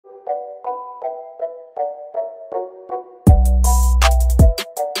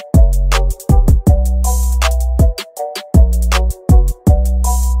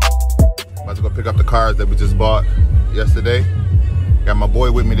cars that we just bought yesterday. Got my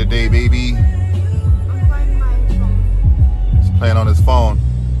boy with me today, baby. I'm playing my phone. He's playing on his phone.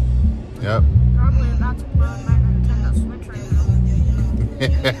 Yep. Probably about to play on my Nintendo Switch right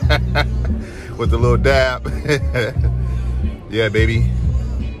now. With the little dab. Yeah, baby.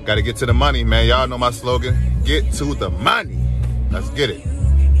 Gotta get to the money, man. Y'all know my slogan. Get to the money. Let's get it.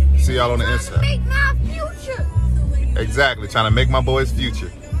 See y'all on the inside. Make my future. Exactly. Trying to make my boy's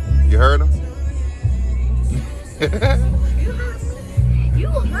future. You heard him? You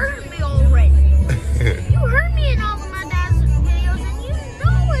heard me already. You heard me in all of my dad's videos, and you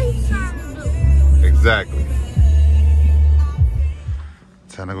know what he's trying to do. Exactly.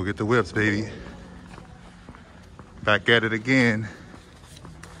 Time to go get the whips, baby. Back at it again.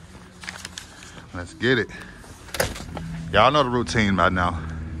 Let's get it. Y'all know the routine by now.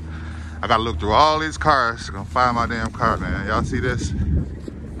 I gotta look through all these cars. Gonna find my damn car, man. Y'all see this?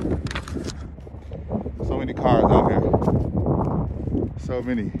 So many cars out here. So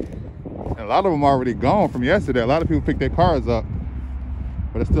many. And a lot of them already gone from yesterday. A lot of people picked their cars up.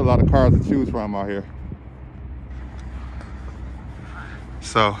 But there's still a lot of cars to choose from out here.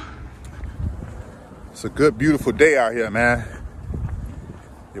 So, it's a good, beautiful day out here, man.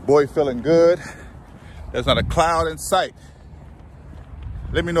 Your boy feeling good. There's not a cloud in sight.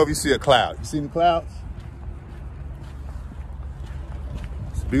 Let me know if you see a cloud. You see any clouds?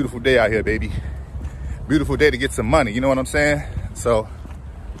 It's a beautiful day out here, baby. Beautiful day to get some money, you know what I'm saying? So,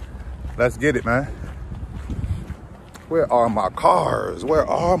 let's get it, man. Where are my cars? Where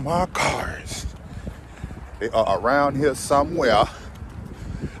are my cars? They are around here somewhere.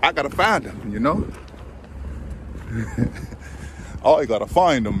 I gotta find them, you know? Oh, I gotta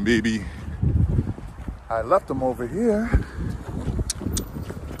find them, baby. I left them over here,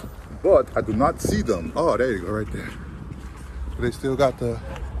 but I do not see them. Oh, there you go, right there. They still got the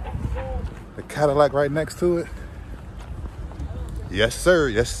Cadillac right next to it. Yes, sir.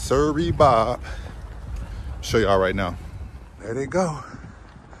 Yes, sir, Bob. Show y'all right now. There they go.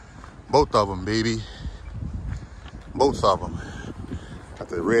 Both of them, baby. Both of them. Got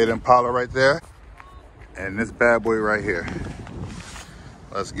the red Impala right there, and this bad boy right here.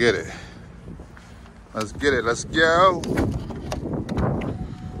 Let's get it. Let's get it. Let's go.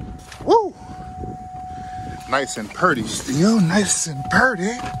 Woo! Nice and purty still. Nice and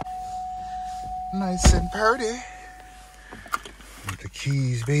purty. Nice and purty. With the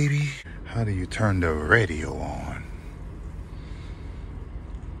keys, baby. How do you turn the radio on?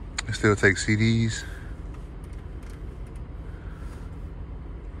 It still takes CDs.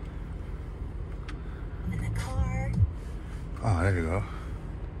 In the car. Oh, there you go.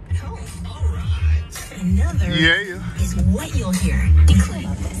 Oh, all right. Another is what you'll hear,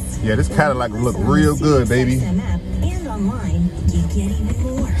 including this. Yeah, this Cadillac look real good, baby. And online, you get even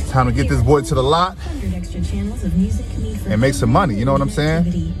more. Time to get this boy to the lot 100 extra channels of music and make some money, you know what I'm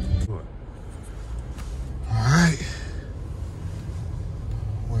saying? All right.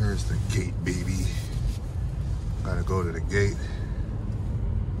 Where's the gate, baby? Gotta go to the gate.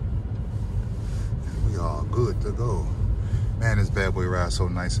 And we are good to go. Man, this bad boy rides so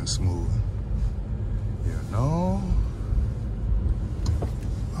nice and smooth. You know?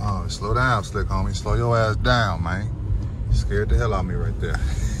 Oh, slow down, slick homie. Slow your ass down, man. You scared the hell out of me right there.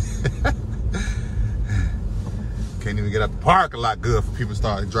 Can't even get out the park a lot good for people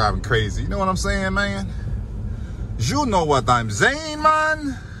start driving crazy. You know what I'm saying, man? You know what I'm saying,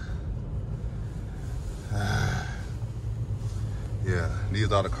 man? Yeah,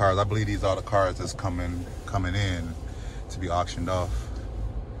 these are the cars. I believe these are the cars that's coming in to be auctioned off.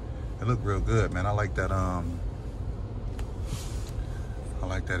 It look real good, man. I like that. I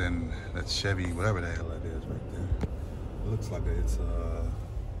like that in that Chevy, whatever the hell that is right there. It looks like it's a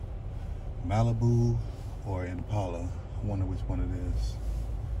Malibu or Impala. I wonder which one it is.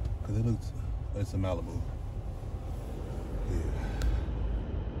 Cause it looks, it's a Malibu. Yeah.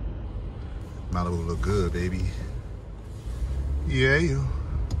 Malibu look good, baby. Yeah, you.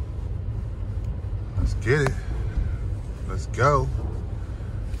 Let's get it. Let's go.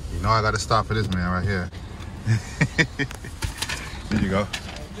 You know I gotta stop for this man right here. There you go.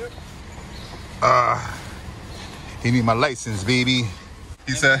 He need my license, baby.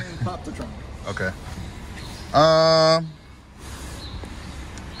 He said. Pop the trunk. Okay. How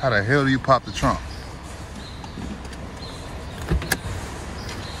the hell do you pop the trunk?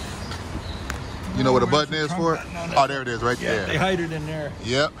 You know what a button is for it? Oh, there it is, right there. They hide it in there.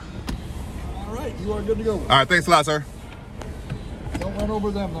 Yep. All right, you are good to go. All right, thanks a lot, sir. Don't run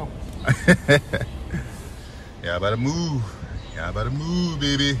over them, though. Yeah, I better move. Yeah, I better move,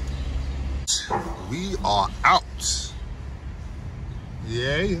 baby. We are out.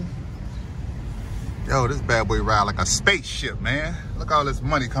 Yeah. Yo, this bad boy ride like a spaceship, man. Look all this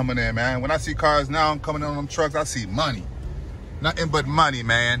money coming in, man. When I see cars now coming in on them trucks, I see money. Nothing but money,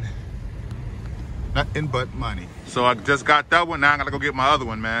 man. Nothing but money. So I just got that one. Now I gotta go get my other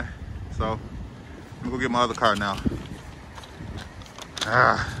one, man. So I'm gonna go get my other car now.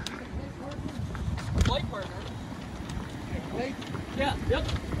 Flight partner. Yeah, yep.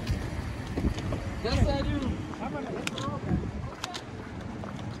 Yes, I do.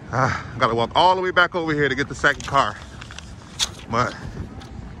 I gotta walk all the way back over here to get the second car. But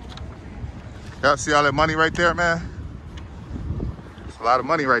y'all see all that money right there, man? It's a lot of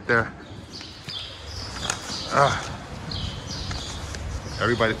money right there.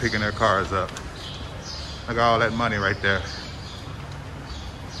 Everybody picking their cars up. Look at all that money right there.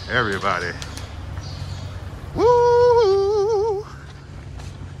 Everybody. Woo!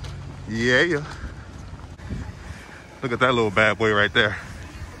 Yeah. Look at that little bad boy right there.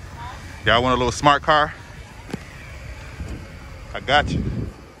 Y'all want a little smart car? I got you.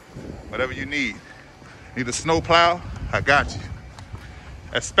 Whatever you need. Need a snow plow? I got you.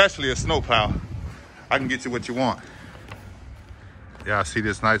 Especially a snow plow. I can get you what you want. Y'all see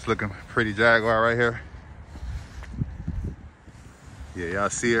this nice looking pretty Jaguar right here? Yeah, y'all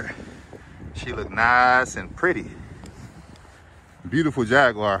see her? She look nice and pretty. Beautiful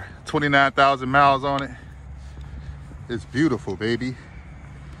Jaguar. 29,000 miles on it. It's beautiful, baby.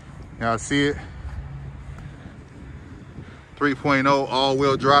 Y'all see it? 3.0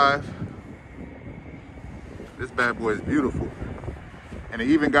 all-wheel drive. This bad boy is beautiful. And it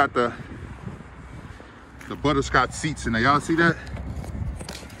even got the butterscotch seats in there. Y'all see that?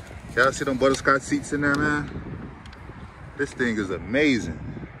 Y'all see them butterscotch seats in there, man? This thing is amazing.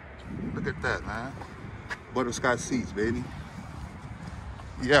 Look at that, man. Butterscotch seats, baby.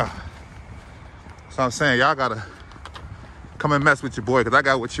 Yeah. That's what I'm saying. Y'all gotta come and mess with your boy, because I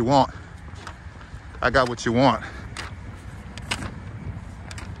got what you want. I got what you want.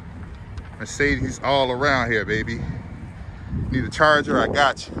 Mercedes all around here, baby. Need a Charger? I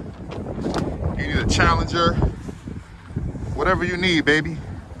got you. You need a Challenger? Whatever you need, baby.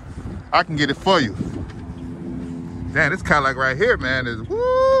 I can get it for you. Damn, this Cadillac right here, man, is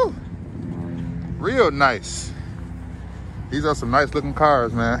woo! Real nice. These are some nice looking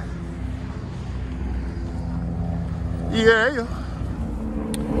cars, man. Yeah.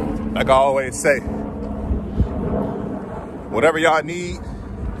 Like I always say, whatever y'all need,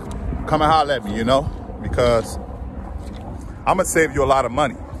 come and holler at me, you know? Because I'm gonna save you a lot of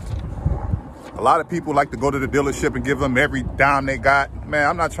money. A lot of people like to go to the dealership and give them every dime they got. Man,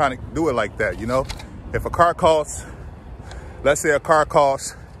 I'm not trying to do it like that, you know? If a car costs, let's say a car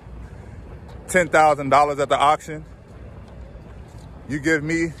costs $10,000 at the auction, you give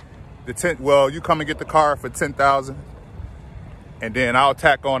me the you come and get the car for $10,000, and then I'll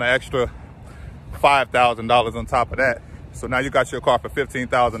tack on an extra $5,000 on top of that. So now you got your car for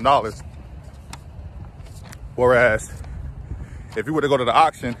 $15,000. Whereas if you were to go to the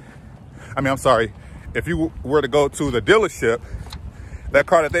auction, if you were to go to the dealership, that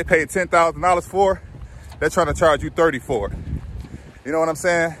car that they paid $10,000 for, they're trying to charge you $30,000 for it. You know what I'm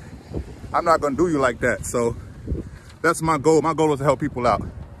saying? I'm not gonna do you like that. So that's my goal. My goal is to help people out.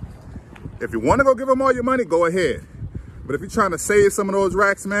 If you wanna go give them all your money, go ahead. But if you're trying to save some of those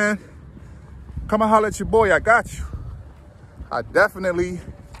racks, man, come and holler at your boy. I got you. I definitely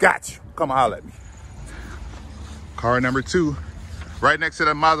got you. Come and holler at me. Car number 2, right next to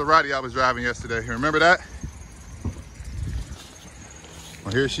that Maserati I was driving yesterday. You remember that?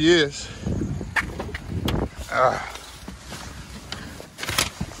 Well, here she is.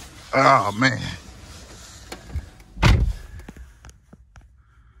 Oh, man.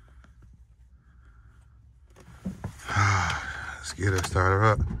 Let's get her started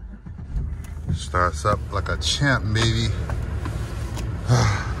up. Starts up like a champ, baby.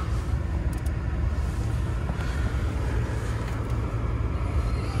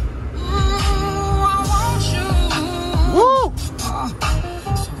 Woo!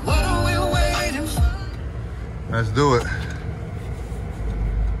 Let's do it.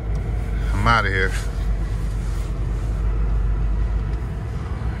 I'm out of here.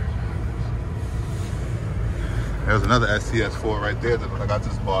 There's another STS4 right there that I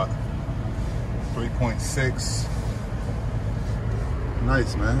just bought. 3.6.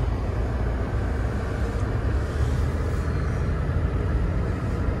 Nice, man.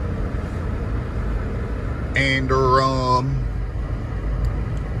 And I'm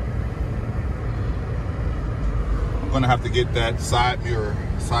gonna have to get that side view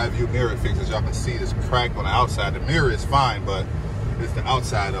mirror fixed. As y'all can see, this crack on the outside. The mirror is fine, but it's the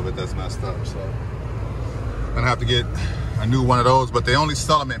outside of it that's messed up. So I'm gonna have to get a new one of those, but they only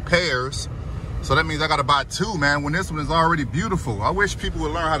sell them in pairs. So that means I gotta buy 2, man, when this one is already beautiful. I wish people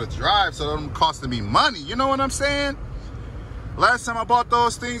would learn how to drive so it don't cost me money. You know what I'm saying? Last time I bought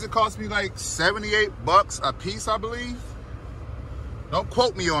those things, it cost me like 78 bucks a piece, I believe. Don't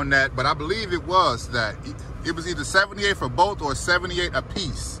quote me on that, but I believe it was that. It was either 78 for both or 78 a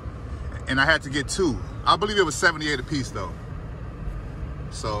piece. And I had to get 2. I believe it was 78 a piece though.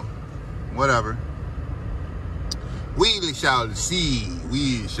 So, whatever. We shall see.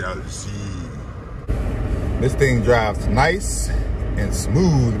 We shall see. This thing drives nice and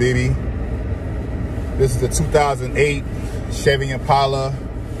smooth, baby. This is a 2008 Chevy Impala,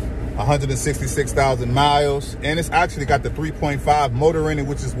 166,000 miles. And it's actually got the 3.5 motor in it,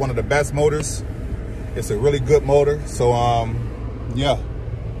 which is one of the best motors. It's a really good motor. So, yeah.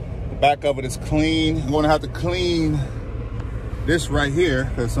 The back of it is clean. I'm gonna have to clean this right here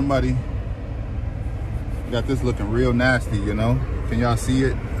because somebody got this looking real nasty, you know? Can y'all see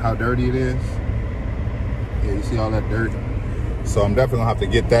it, how dirty it is? Yeah, you see all that dirt? So I'm definitely gonna have to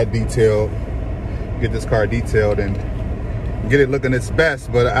get that detailed, get this car detailed and get it looking its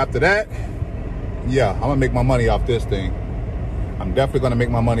best. But after that, yeah, I'm gonna make my money off this thing. I'm definitely gonna make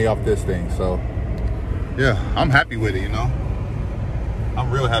my money off this thing. So yeah, I'm happy with it, you know? I'm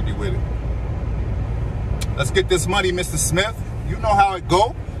real happy with it. Let's get this money, Mr. Smith. You know how it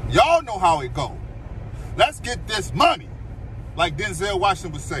go. Y'all know how it go. Let's get this money. Like Denzel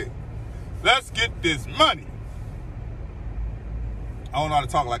Washington would say. Let's get this money. I don't know how to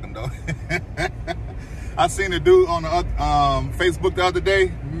talk like him though. I seen a dude on the Facebook the other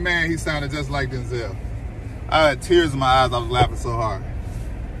day. Man, he sounded just like Denzel. I had tears in my eyes. I was laughing so hard.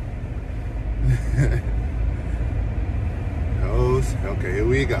 Okay, here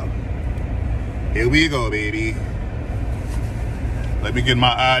we go. Here we go, baby. Let me get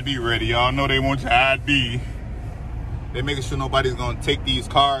my ID ready. Y'all know they want your ID. They're making sure nobody's gonna take these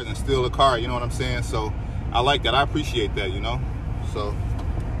cars and steal a car, you know what I'm saying? So I like that. I appreciate that, you know? So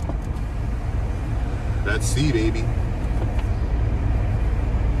let's see, baby.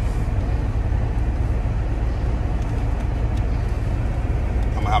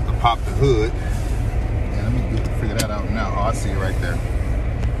 I'm gonna have to pop the hood. Yeah, let me figure that out now. Oh, I see it right there.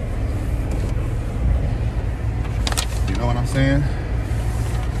 You know what I'm saying?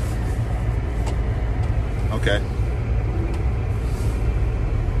 Okay.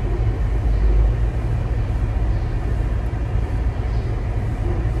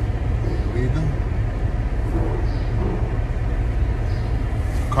 Here we go.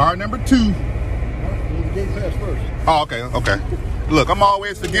 Car number 2. You gate pass first. Oh, okay, okay. Look, I'm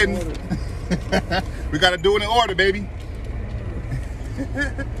always forgetting. We gotta do it in order, baby.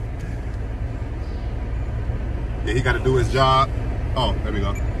 Yeah, he gotta do his job. Oh, there we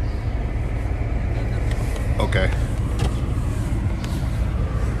go. Okay.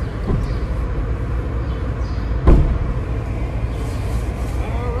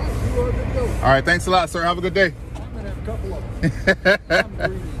 Alright, you are good to go. All right, thanks a lot, sir. Have a good day. I'm gonna have a couple of them. I'm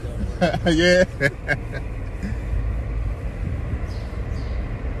greedy though. Yeah.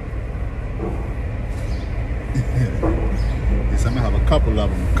 Yes, I'm gonna have a couple of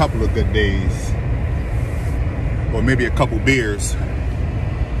them, a couple of good days. Or maybe a couple beers.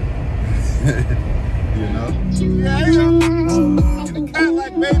 You know? Yeah, in the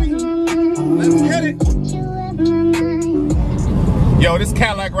Cadillac, baby. Let's get it. Yo, this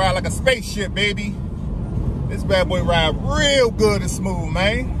Cadillac ride like a spaceship, baby. This bad boy ride real good and smooth,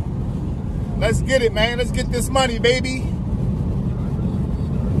 man. Let's get it, man. Let's get this money, baby.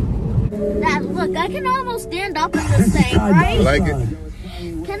 Dad, look, I can almost stand up in this thing, right? You like it?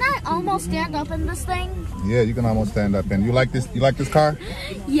 Can I almost stand up in this thing? Yeah, you can almost stand up in. You like this? You like this car?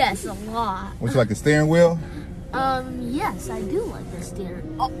 Yes, a lot. What, you like the steering wheel? Yes, I do like the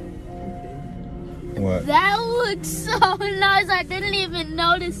steering. Oh, What? that looks so nice. I didn't even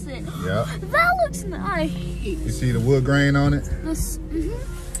notice it. Yeah. That looks nice. You see the wood grain on it? The see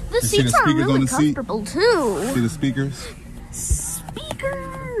the seats are speakers on really the seat? comfortable too. See the speakers?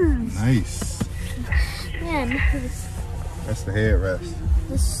 Speakers. Nice. Man, That's the headrest.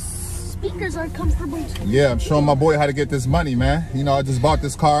 the speakers are comfortable too. Yeah, I'm showing my boy how to get this money, man. You know, I just bought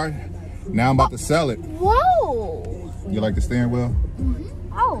this car. Now I'm about to sell it. Whoa. You like the steering wheel?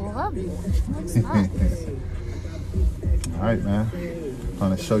 Oh, lovely. That's nice. All right, man. I'm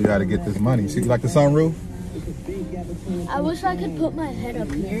trying to show you how to get this money. See, you like the sunroof? I wish I could put my head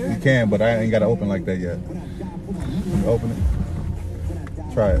up here. You can, but I ain't got to open like that yet. You open it.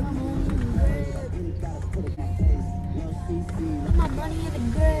 Try it. Put my money in the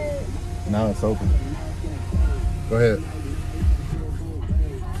grave. Now it's open. Go ahead.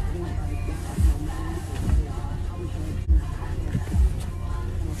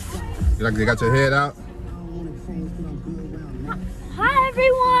 You like they got your head out? Hi,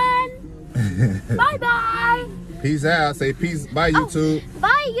 everyone. Bye-bye. Peace out. Say peace. Bye, YouTube. Oh,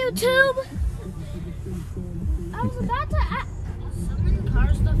 bye, YouTube. I was about to ask, is selling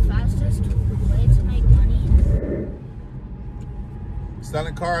cars the fastest way to make money?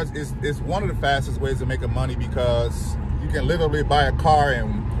 Selling cars is one of the fastest ways of making money because you can literally buy a car in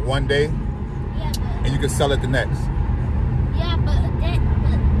one day Yeah, but, and you can sell it the next. yeah, but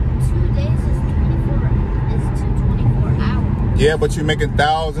 2 days is 24 hours. Yeah, but you're making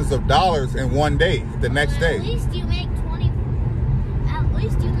thousands of dollars in one day, the next day. At least you make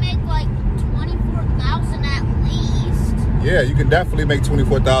like 24,000 at least. Yeah, you can definitely make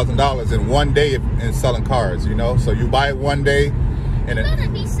 $24,000 in one day in selling cars, you know? So you buy it one day and You better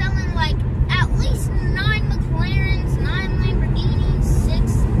be selling like at least 9 McLarens, 9 Lamborghinis,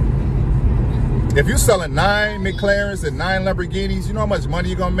 6. if you're selling 9 McLarens and 9 Lamborghinis, you know how much money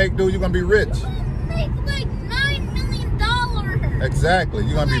you're gonna make, dude? You're gonna be rich. You're gonna make like $9 million. Exactly,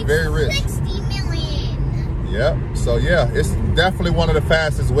 you're gonna be Like very rich. 60 million. Yep, so yeah, it's definitely one of the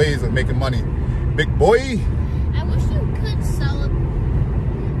fastest ways of making money. Big boy. I wish you could sell a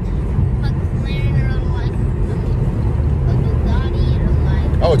McLaren or like a Bugatti or like.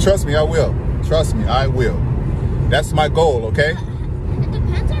 Oh, trust me, I will. Trust me, I will. That's my goal, okay? It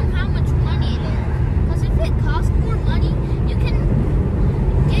depends on how much money it is. Because if it costs more money, you can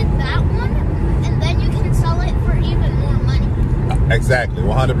get that one and then you can sell it for even more money. Exactly,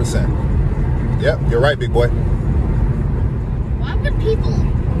 100%. Yep, you're right, big boy. Why would people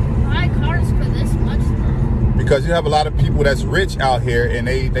buy cars for this much though? Because you have a lot of people that's rich out here and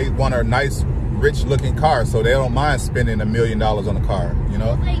they want a nice, rich looking car, so they don't mind spending $1 million on a car, you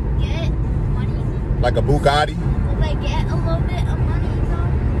know? Will they get money? Like a Bugatti. Will they get a little bit of money though?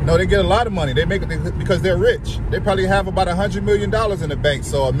 No, they get a lot of money. They make it because they're rich. They probably have about $100 million in the bank,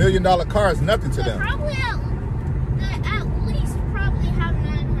 so $1 million car is nothing to They them. probably at least probably have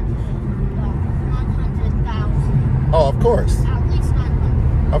 900,000. Oh, of course. At least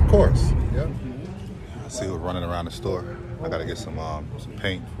 900. Of course. Yep. I see who's running around the store. I gotta get some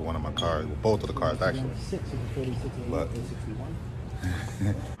paint for one of my cars. Well, both of the cars actually. But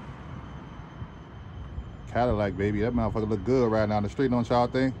Cadillac, baby, that motherfucker look good riding down the street, don't y'all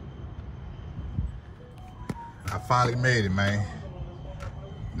think? I finally made it, man.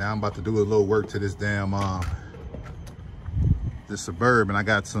 Now I'm about to do a little work to this damn this Suburban. I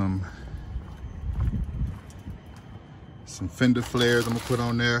got some fender flares I'm gonna put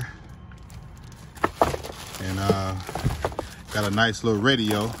on there, and got a nice little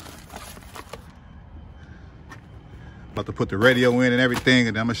radio. About to put the radio in and everything,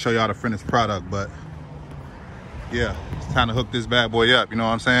 and then I'm gonna show y'all the finished product. But yeah, it's time to hook this bad boy up, you know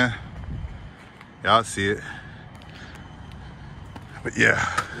what I'm saying? Y'all see it. But yeah,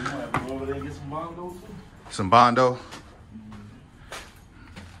 You want to go over there and get some Bondo too? some Bondo.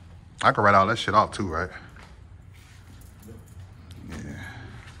 I can write all that shit off too, right? Yeah.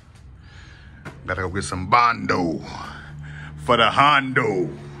 Gotta go get some Bondo for the Hondo.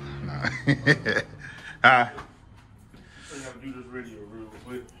 Huh? So you have to do this radio real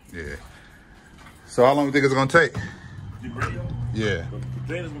quick. Yeah. So how long do you think it's gonna take? The radio? Yeah. The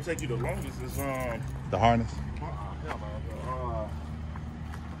thing that's gonna take you the longest is The harness? hell no,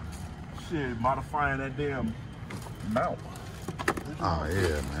 shit, modifying that damn mount. Oh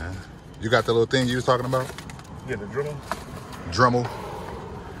yeah, man. You got the little thing you was talking about? Yeah, the Dremel. Dremel.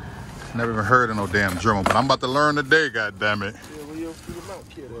 Never even heard of no damn Dremel, but I'm about to learn today, goddammit. Yeah, where you see the mount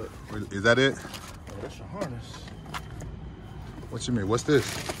kit at? Is that it? Oh, that's your harness. What you mean? What's this?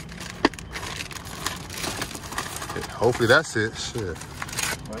 Yeah, hopefully that's it. Shit. Like,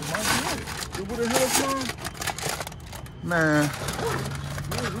 might be it. Dude, what the hell is wrong? Man, Yeah,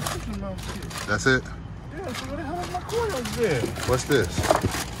 this is your mount kit. that's it? Yeah, so where the hell is my coils then? What's this?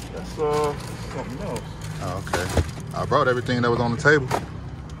 That's something else. Oh, okay. I brought everything that was on the table. I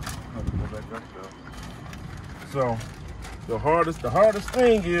have to go back up there. So the hardest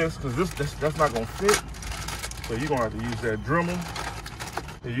thing is, because that's not gonna fit. So you're gonna have to use that Dremel.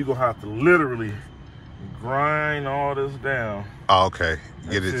 And you're gonna have to literally grind all this down. Oh, okay.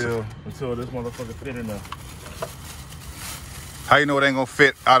 Get it. Until this motherfucker fit in there. How you know it ain't gonna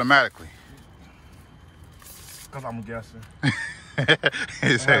fit automatically? Cause I'm guessing.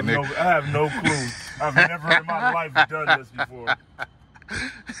 He said, I have no clue. I've never in my life done this before.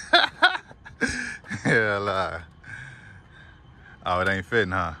 Yeah, lie. Oh, it ain't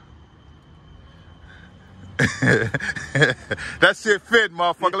fitting, huh? That shit fit,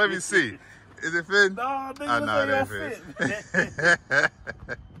 motherfucker. Let me see. Is it fitting? Nah, nigga, Oh, no, this it ain't ain't gonna fit.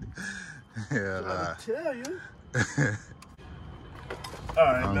 Yeah, lie. I tell you. All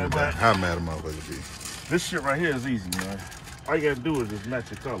I right, don't now know back. how mad a motherfucker be. This shit right here is easy, man. All you gotta do is just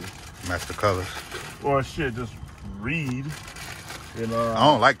match your colors. Match the colors. Or shit, just read. You know. I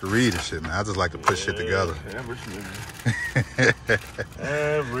don't like to read and shit, man. I just like to put shit together. Average nigga.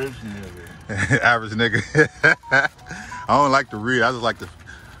 Average nigga. Average nigga. I don't like to read. I just like to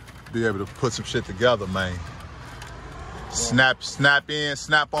be able to put some shit together, man. Snap in,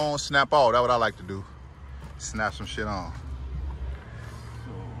 snap on, snap out. That's what I like to do. Snap some shit on.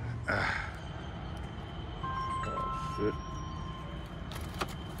 Oh, shit.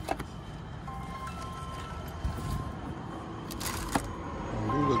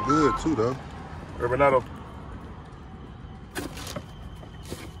 You look good too, though. Urbanado.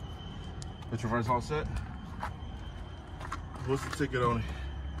 Get your reverse all set. What's the ticket on it?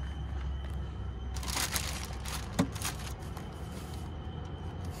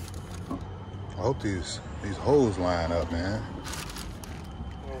 I hope these holes line up, man.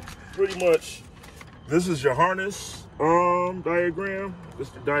 Well, pretty much, this is your harness diagram. This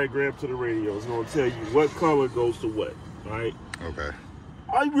is the diagram to the radio. It's gonna tell you what color goes to what, right? Okay.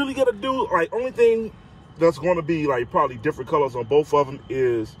 All you really gotta do, like, only thing that's gonna be like probably different colors on both of them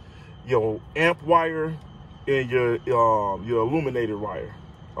is your amp wire and your illuminated wire.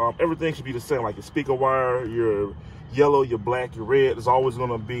 Everything should be the same, like your speaker wire, your yellow, your black, your red. Is always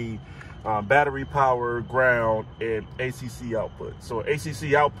gonna be battery power, ground, and ACC output. So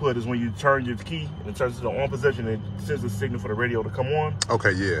ACC output is when you turn your key and it turns to the on position and sends a signal for the radio to come on.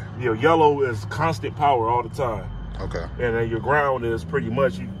 Okay, yeah. Your yellow is constant power all the time. Okay. And then your ground is pretty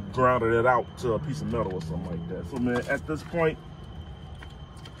much you grounded it out to a piece of metal or something like that. So man, at this point,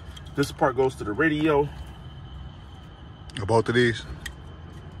 this part goes to the radio. Both of these?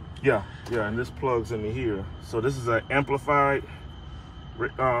 Yeah, and this plugs into here. So this is an amplified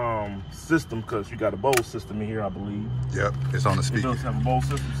system because you got a Bose system in here, I believe. Yep, it's on the It speaker. does have a Bose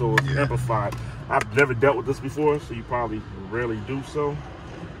system, so it's amplified. I've never dealt with this before, so you probably rarely do so.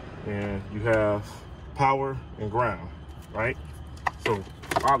 And you have power and ground, right? So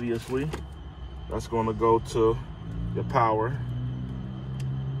obviously, that's going to go to your power.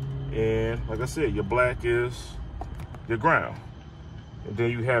 And like I said, your black is your ground. And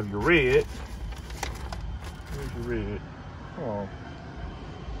then you have your red. Where's your red? Oh.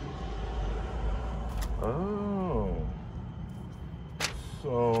 Oh.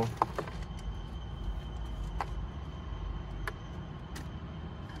 So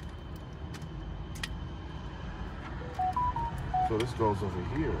this goes over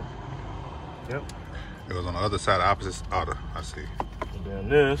here. Yep. It was on the other side, the opposite outer. I see. And then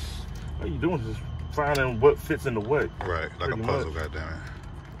this, all you doing is just finding what fits into what. Right, like Pretty a puzzle, much. goddammit.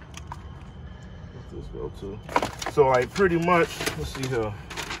 What's this go to? So like pretty much, let's see here.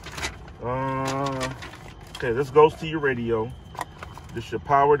 Okay, this goes to your radio. This your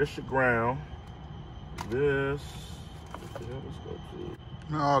power, this your ground. This, what the hell this go to?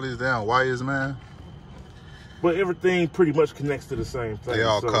 You know, all these damn wires, man. But everything pretty much connects to the same thing. They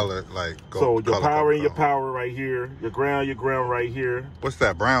all so, colored like gold. So your color, power color, and your color. power right here. Your ground right here. What's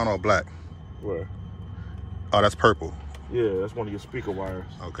that, brown or black? Where? Oh, that's purple. Yeah, that's one of your speaker wires.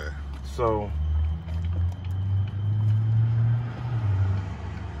 Okay. So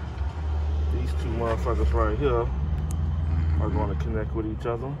these two motherfuckers right here are going to connect with each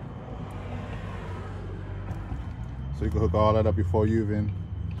other. So you can hook all that up before you even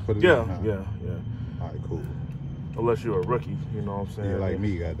put it Yeah, in? yeah. All right, cool. Unless you're a rookie, you know what I'm saying? Yeah, like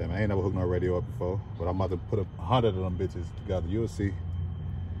me, goddamn. I ain't never hooked no radio up before, but I'm about to put 100 of them bitches together. You'll see.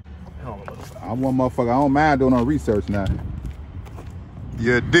 I don't know. I'm one motherfucker. I don't mind doing no research now.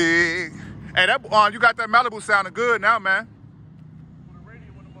 You dig? Hey, that you got that Malibu sounding good now, man.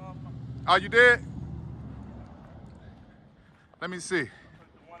 Oh, you did? Let me see.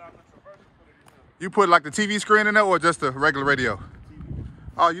 You put like the TV screen in there or just the regular radio?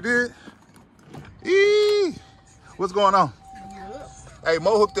 Oh, you did? Eee! What's going on? Hey,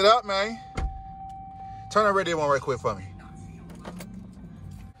 Mo hooked it up, man. Turn that radio on right quick for me.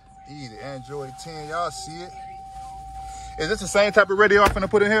 The Android 10, y'all see it? Is this the same type of radio I'm finna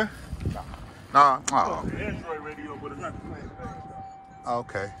put in here? Nah. Oh. It's an Android radio, but it's not the same thing.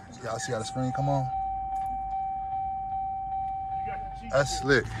 Okay. Y'all see how the screen come on? You got the cheap That's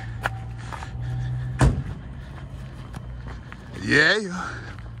slick. Yeah. You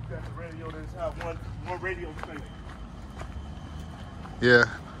got the radio that's have one radio station. Yeah.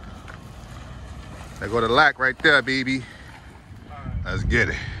 There go the lack right there, baby. Let's get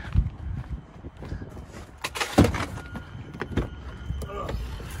it.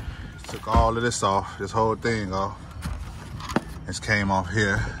 Took all of this off, this whole thing off. This came off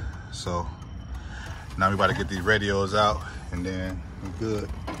here. So now we about to get these radios out and then Good.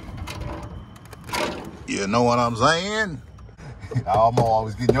 You know what I'm saying? I'm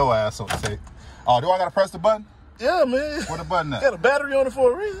always getting your ass on the tape. Oh, do I gotta press the button? Yeah, man. Where the button at? Got a battery on it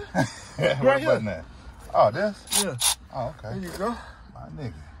for a reason. Where the button at? Oh, this? Yeah. Oh, okay. There you go. My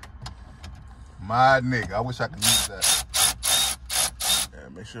nigga. My nigga. I wish I could use that. Yeah,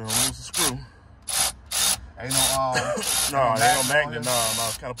 make sure I don't lose the screw. Ain't no No, ain't no magnet. No.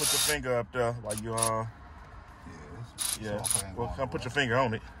 Kind of put your finger up there, like you yeah. Well, kind of put your finger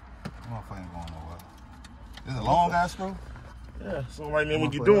on it. Motherfucker ain't going nowhere. Is it a long ass screw? Yeah. So right now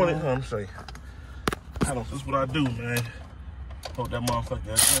when you're doing it, I'm saying, this is what I do, man. Hold that motherfucker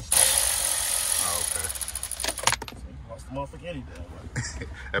against. Oh, okay. Lost the motherfucker any damn way.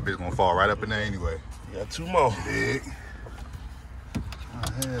 That bitch gonna fall right up in there anyway. You got 2 more. Big.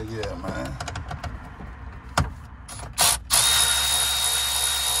 Oh, hell yeah, man.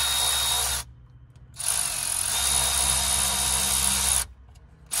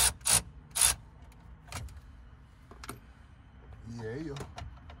 Yeah.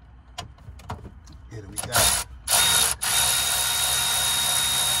 Here we go.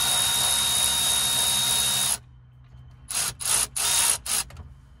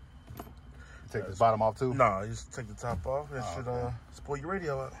 Take this bottom off too? Nah, you just take the top off. That should okay. spoil your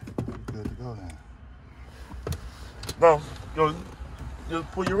radio out. Good to go then. No, go.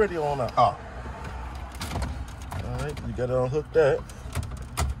 Just pull your radio on out. Oh. All right, you gotta unhook that.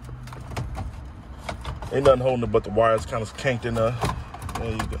 Ain't nothing holding it but the wires kind of kinked in there.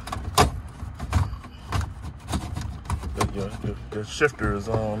 There you go. Your shifter is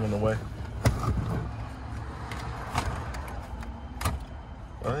in the way.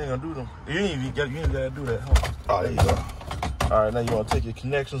 I ain't gonna do them. You ain't gotta do that, huh? Oh, there you go. All right, now you wanna take your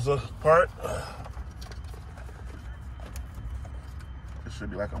connections apart. There should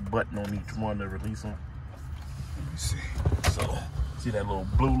be like a button on each one to release them. Let me see. So, see that little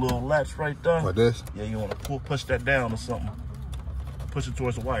blue little latch right there? What, this? Yeah, you wanna push that down or something. Push it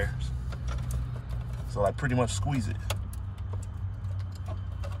towards the wires. So like pretty much squeeze it.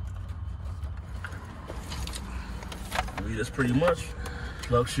 We just pretty much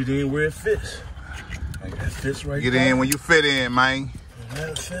plug shit in where it fits. And that fits right there. Get in when you fit in, man. And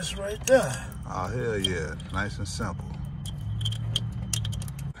that fits right there. Oh, hell yeah. Nice and simple.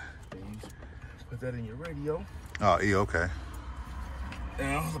 Put that in your radio. Oh, yeah, okay.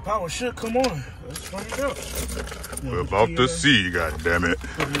 Now the power should come on. Let's find out. We're about to see, goddammit.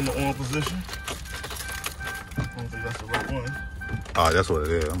 Put it in the on position. I don't think that's the right one. Oh, that's what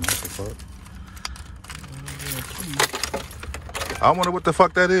it is. I'm like, what the fuck? I wonder what the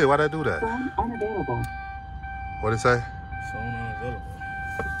fuck that is. Why'd I do that? Phone unavailable. What'd it say? Phone unavailable.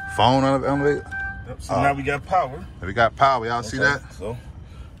 Phone unavailable? Yep, so now we got power. We got power. Y'all see that? So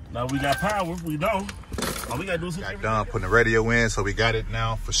now we got power. We know. All we gotta do is Got done putting the radio in, so we got it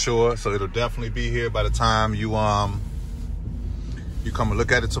now for sure. So it'll definitely be here by the time you come and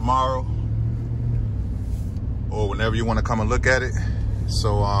look at it tomorrow, or whenever you want to come and look at it.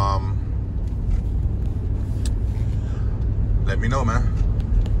 So let me know, man.